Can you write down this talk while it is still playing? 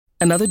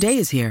Another day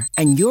is here,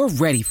 and you're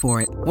ready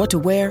for it. What to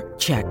wear?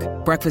 Check.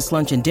 Breakfast,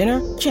 lunch, and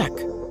dinner? Check.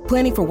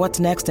 Planning for what's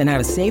next and how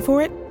to save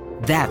for it?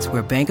 That's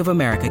where Bank of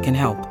America can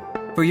help.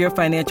 For your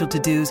financial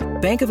to-dos,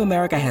 Bank of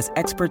America has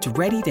experts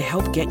ready to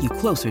help get you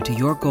closer to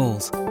your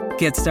goals.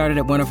 Get started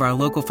at one of our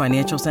local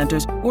financial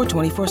centers or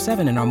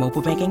 24/7 in our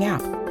mobile banking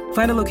app.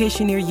 Find a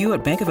location near you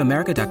at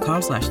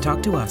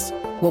bankofamerica.com/talktous.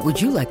 What would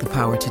you like the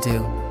power to do?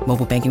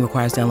 Mobile banking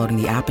requires downloading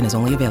the app and is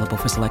only available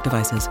for select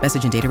devices.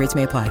 Message and data rates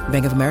may apply.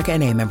 Bank of America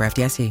N.A., member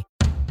FDIC.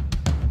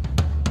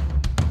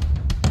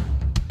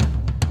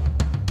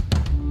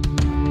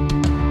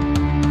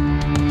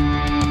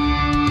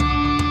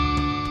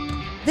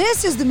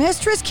 This is the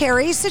Mistress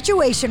Carrie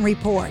Situation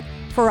Report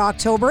for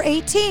October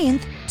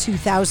 18th,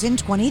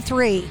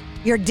 2023.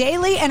 Your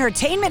daily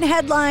entertainment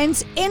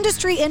headlines,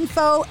 industry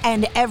info,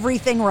 and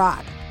everything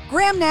rock.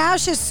 Graham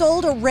Nash has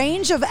sold a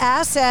range of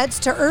assets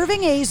to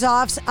Irving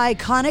Azoff's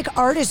iconic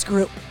artist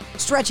group,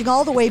 stretching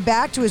all the way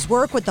back to his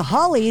work with the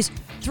Hollies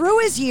through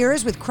his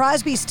years with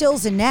Crosby,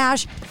 Stills, and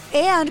Nash,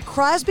 and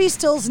Crosby,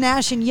 Stills,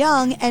 Nash &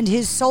 Young and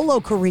his solo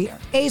career.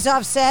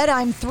 Azoff said,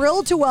 "I'm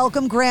thrilled to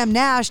welcome Graham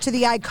Nash to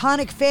the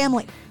iconic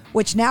family,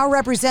 which now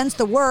represents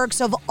the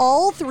works of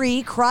all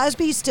three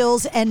Crosby,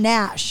 Stills, and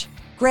Nash."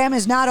 Graham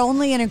is not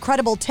only an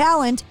incredible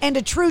talent and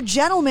a true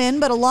gentleman,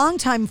 but a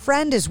longtime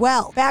friend as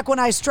well. Back when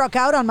I struck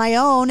out on my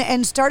own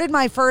and started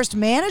my first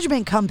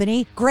management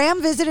company,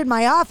 Graham visited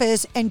my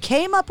office and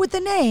came up with the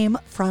name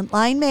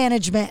Frontline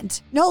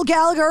Management. Noel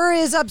Gallagher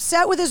is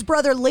upset with his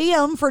brother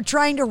Liam for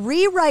trying to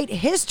rewrite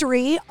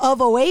history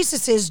of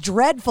Oasis's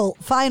dreadful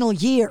final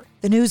year.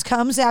 The news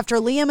comes after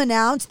Liam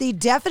announced the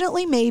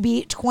Definitely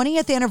Maybe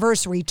 20th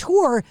anniversary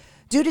tour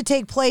due to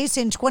take place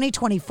in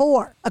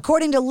 2024.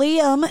 According to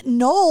Liam,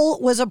 Noel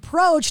was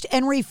approached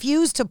and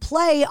refused to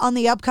play on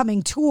the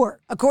upcoming tour.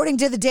 According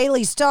to the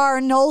Daily Star,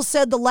 Noel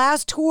said the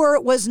last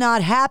tour was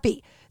not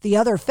happy. The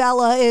other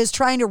fella is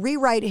trying to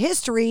rewrite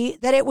history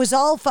that it was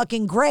all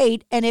fucking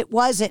great, and it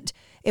wasn't.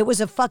 It was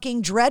a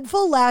fucking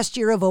dreadful last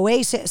year of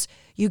Oasis.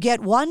 You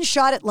get one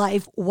shot at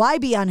life, why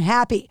be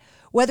unhappy?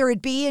 Whether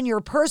it be in your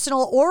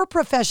personal or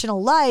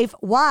professional life,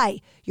 why?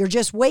 You're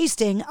just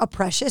wasting a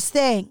precious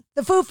thing.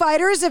 The Foo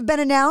Fighters have been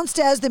announced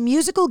as the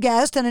musical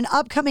guest on an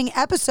upcoming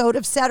episode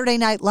of Saturday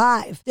Night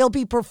Live. They'll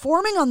be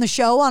performing on the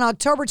show on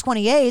October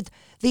 28th,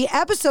 the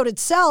episode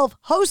itself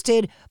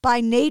hosted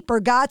by Nate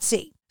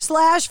Bargatze.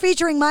 Slash,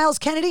 featuring Miles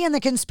Kennedy and the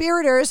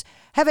Conspirators,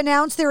 have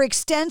announced their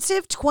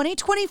extensive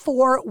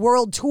 2024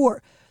 world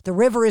tour. The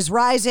River is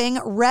Rising,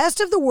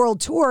 Rest of the World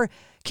Tour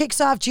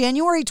kicks off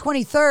January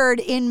 23rd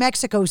in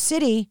Mexico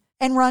City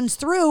and runs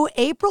through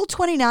April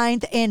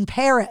 29th in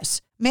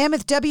Paris.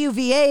 Mammoth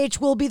WVH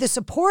will be the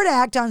support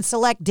act on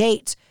select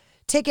dates.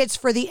 Tickets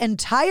for the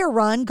entire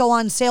run go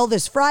on sale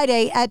this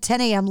Friday at 10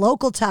 a.m.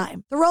 local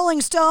time. The Rolling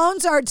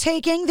Stones are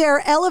taking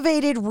their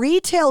elevated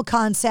retail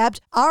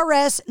concept,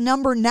 RS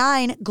number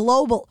 9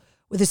 global,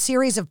 with a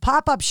series of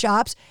pop-up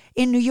shops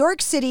in New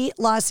York City,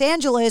 Los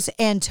Angeles,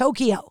 and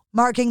Tokyo.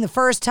 Marking the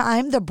first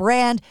time the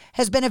brand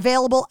has been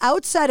available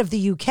outside of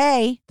the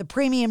UK, the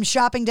premium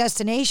shopping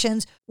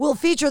destinations will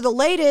feature the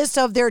latest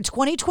of their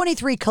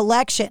 2023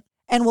 collection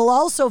and will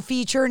also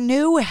feature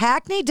new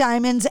Hackney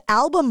Diamonds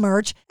album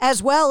merch,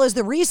 as well as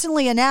the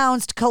recently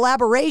announced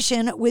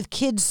collaboration with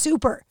Kid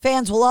Super.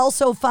 Fans will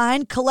also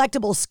find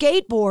collectible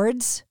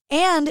skateboards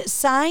and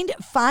signed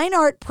fine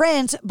art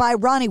prints by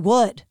Ronnie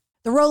Wood.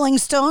 The Rolling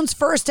Stones'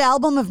 first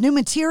album of new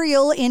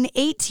material in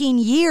 18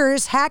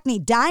 years, Hackney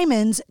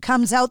Diamonds,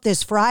 comes out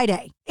this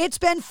Friday. It's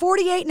been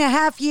 48 and a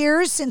half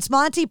years since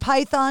Monty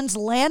Python's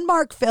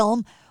landmark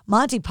film,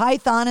 Monty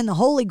Python and the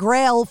Holy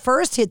Grail,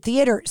 first hit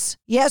theaters.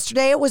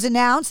 Yesterday, it was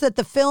announced that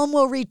the film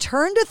will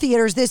return to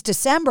theaters this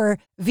December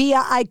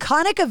via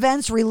Iconic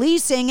Events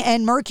Releasing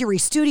and Mercury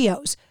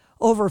Studios.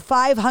 Over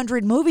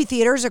 500 movie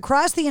theaters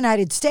across the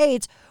United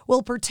States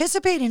will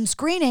participate in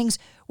screenings,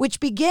 which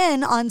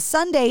begin on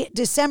Sunday,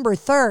 December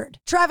 3rd.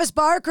 Travis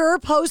Barker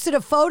posted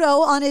a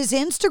photo on his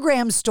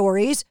Instagram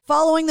stories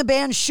following the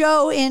band's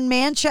show in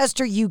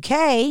Manchester,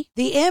 UK.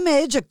 The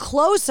image, a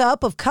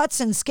close-up of cuts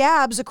and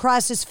scabs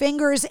across his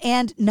fingers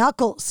and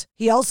knuckles.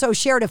 He also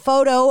shared a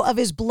photo of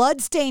his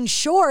blood-stained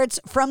shorts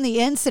from the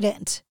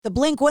incident. The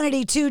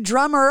Blink-182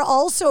 drummer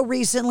also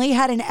recently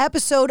had an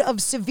episode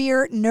of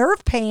severe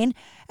nerve pain,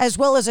 as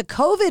well as a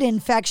COVID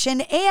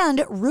infection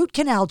and root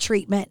canal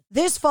treatment.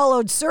 This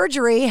followed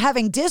surgery,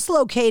 having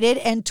dislocated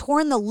and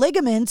torn the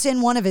ligaments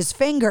in one of his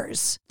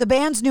fingers. The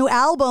band's new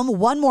album,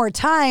 One More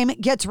Time,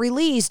 gets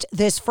released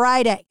this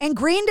Friday. And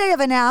Green Day have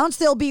announced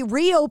they'll be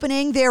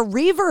reopening their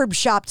Reverb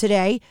shop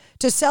today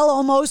to sell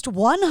almost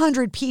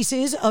 100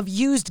 pieces of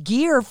used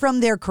gear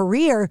from their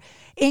career,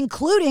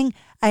 including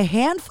a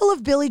handful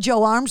of Billy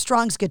Joe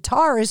Armstrong's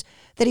guitars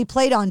that he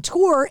played on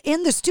tour,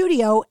 in the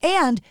studio,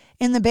 and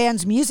in the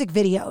band's music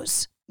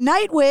videos.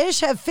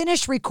 Nightwish have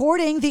finished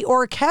recording the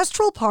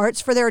orchestral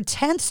parts for their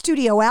 10th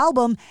studio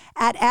album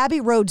at Abbey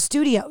Road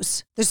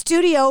Studios. The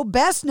studio,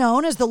 best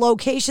known as the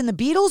location the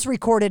Beatles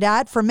recorded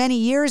at for many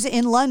years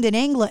in London,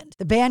 England.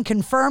 The band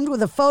confirmed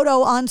with a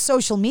photo on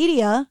social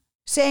media,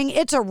 saying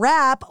it's a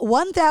wrap.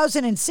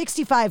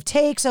 1,065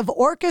 takes of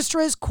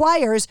orchestras,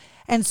 choirs,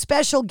 and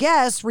special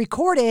guests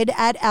recorded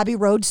at Abbey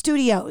Road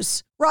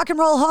Studios. Rock and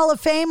Roll Hall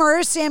of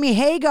Famer Sammy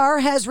Hagar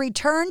has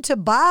returned to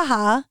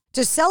Baja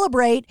to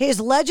celebrate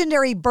his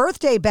legendary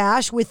birthday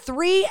bash with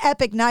 3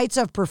 epic nights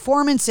of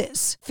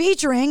performances,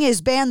 featuring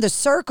his band The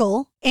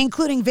Circle,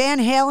 including Van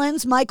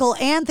Halen's Michael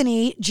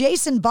Anthony,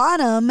 Jason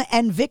Bonham,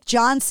 and Vic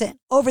Johnson.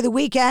 Over the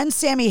weekend,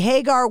 Sammy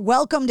Hagar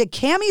welcomed a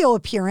cameo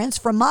appearance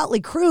from Motley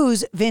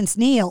Crue's Vince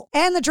Neil.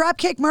 And the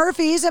Dropkick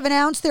Murphys have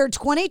announced their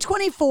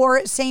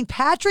 2024 St.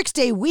 Patrick's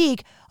Day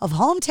week of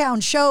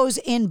hometown shows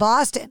in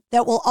Boston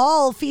that will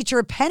all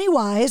feature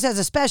Pennywise as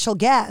a special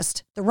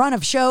guest. The run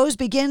of shows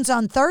begins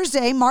on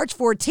Thursday, March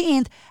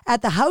 14th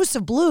at the House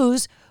of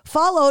Blues,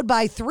 followed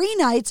by 3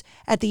 nights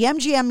at the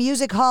MGM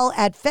Music Hall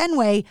at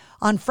Fenway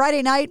on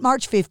Friday night,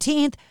 March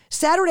 15th,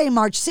 Saturday,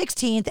 March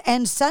 16th,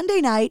 and Sunday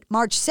night,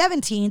 March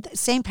 17th,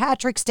 St.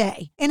 Patrick's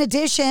Day. In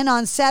addition,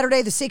 on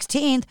Saturday the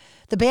 16th,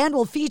 the band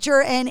will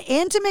feature an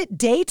intimate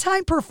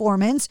daytime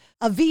performance,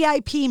 a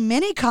VIP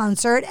mini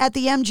concert at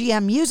the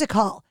MGM Music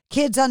Hall.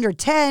 Kids under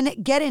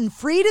 10 get in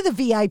free to the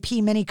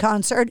VIP mini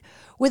concert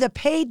with a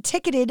paid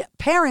ticketed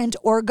parent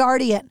or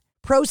guardian.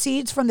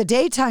 Proceeds from the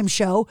daytime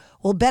show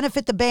will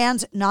benefit the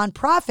band's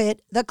nonprofit,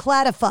 the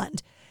Clatta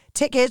Fund.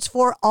 Tickets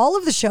for all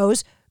of the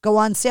shows go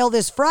on sale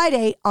this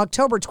Friday,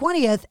 October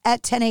 20th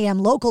at 10 a.m.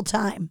 local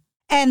time.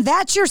 And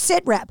that's your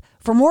Sit Rep.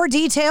 For more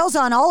details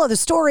on all of the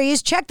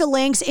stories, check the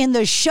links in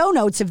the show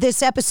notes of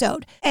this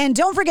episode. And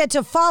don't forget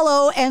to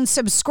follow and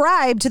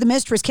subscribe to the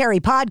Mistress Carrie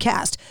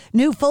podcast.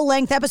 New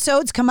full-length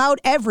episodes come out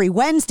every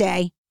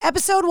Wednesday.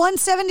 Episode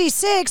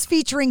 176,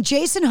 featuring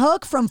Jason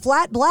Hook from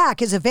Flat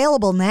Black, is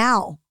available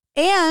now.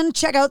 And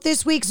check out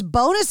this week's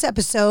bonus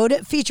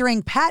episode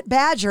featuring Pat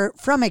Badger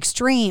from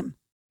Extreme.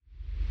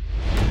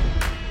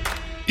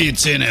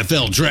 It's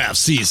NFL draft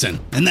season,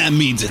 and that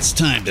means it's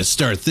time to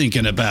start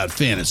thinking about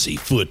fantasy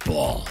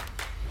football.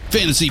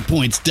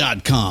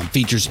 FantasyPoints.com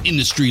features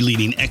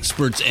industry-leading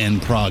experts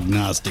and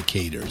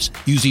prognosticators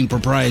using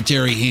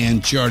proprietary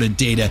hand-charted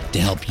data to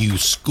help you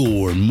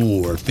score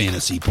more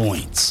fantasy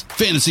points.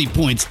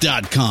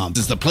 FantasyPoints.com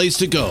is the place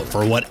to go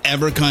for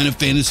whatever kind of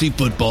fantasy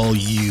football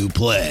you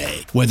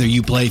play. Whether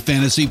you play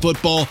fantasy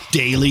football,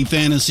 daily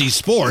fantasy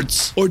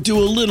sports, or do a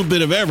little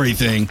bit of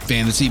everything,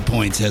 Fantasy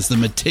Points has the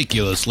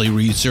meticulously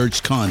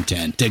researched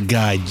content to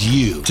guide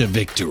you to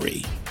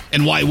victory.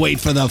 And why wait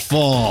for the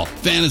fall?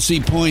 Fantasy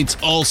Points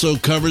also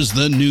covers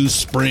the new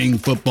spring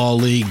football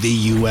league, the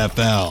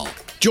UFL.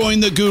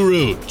 Join the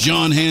guru,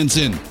 John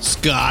Hansen,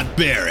 Scott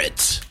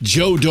Barrett,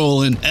 Joe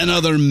Dolan, and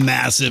other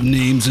massive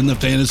names in the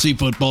fantasy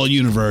football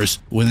universe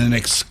with an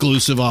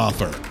exclusive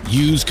offer.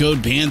 Use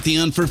code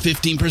Pantheon for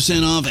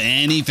 15% off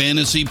any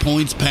Fantasy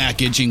Points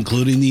package,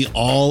 including the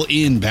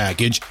all-in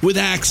package, with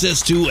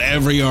access to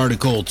every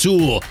article,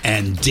 tool,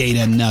 and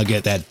data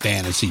nugget that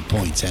Fantasy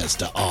Points has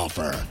to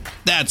offer.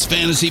 That's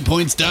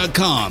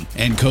FantasyPoints.com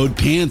and code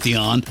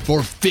Pantheon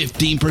for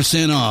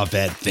 15% off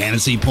at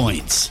Fantasy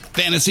Points.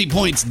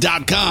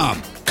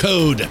 FantasyPoints.com,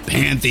 code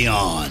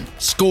Pantheon.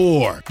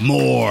 Score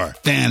more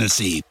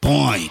fantasy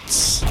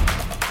points.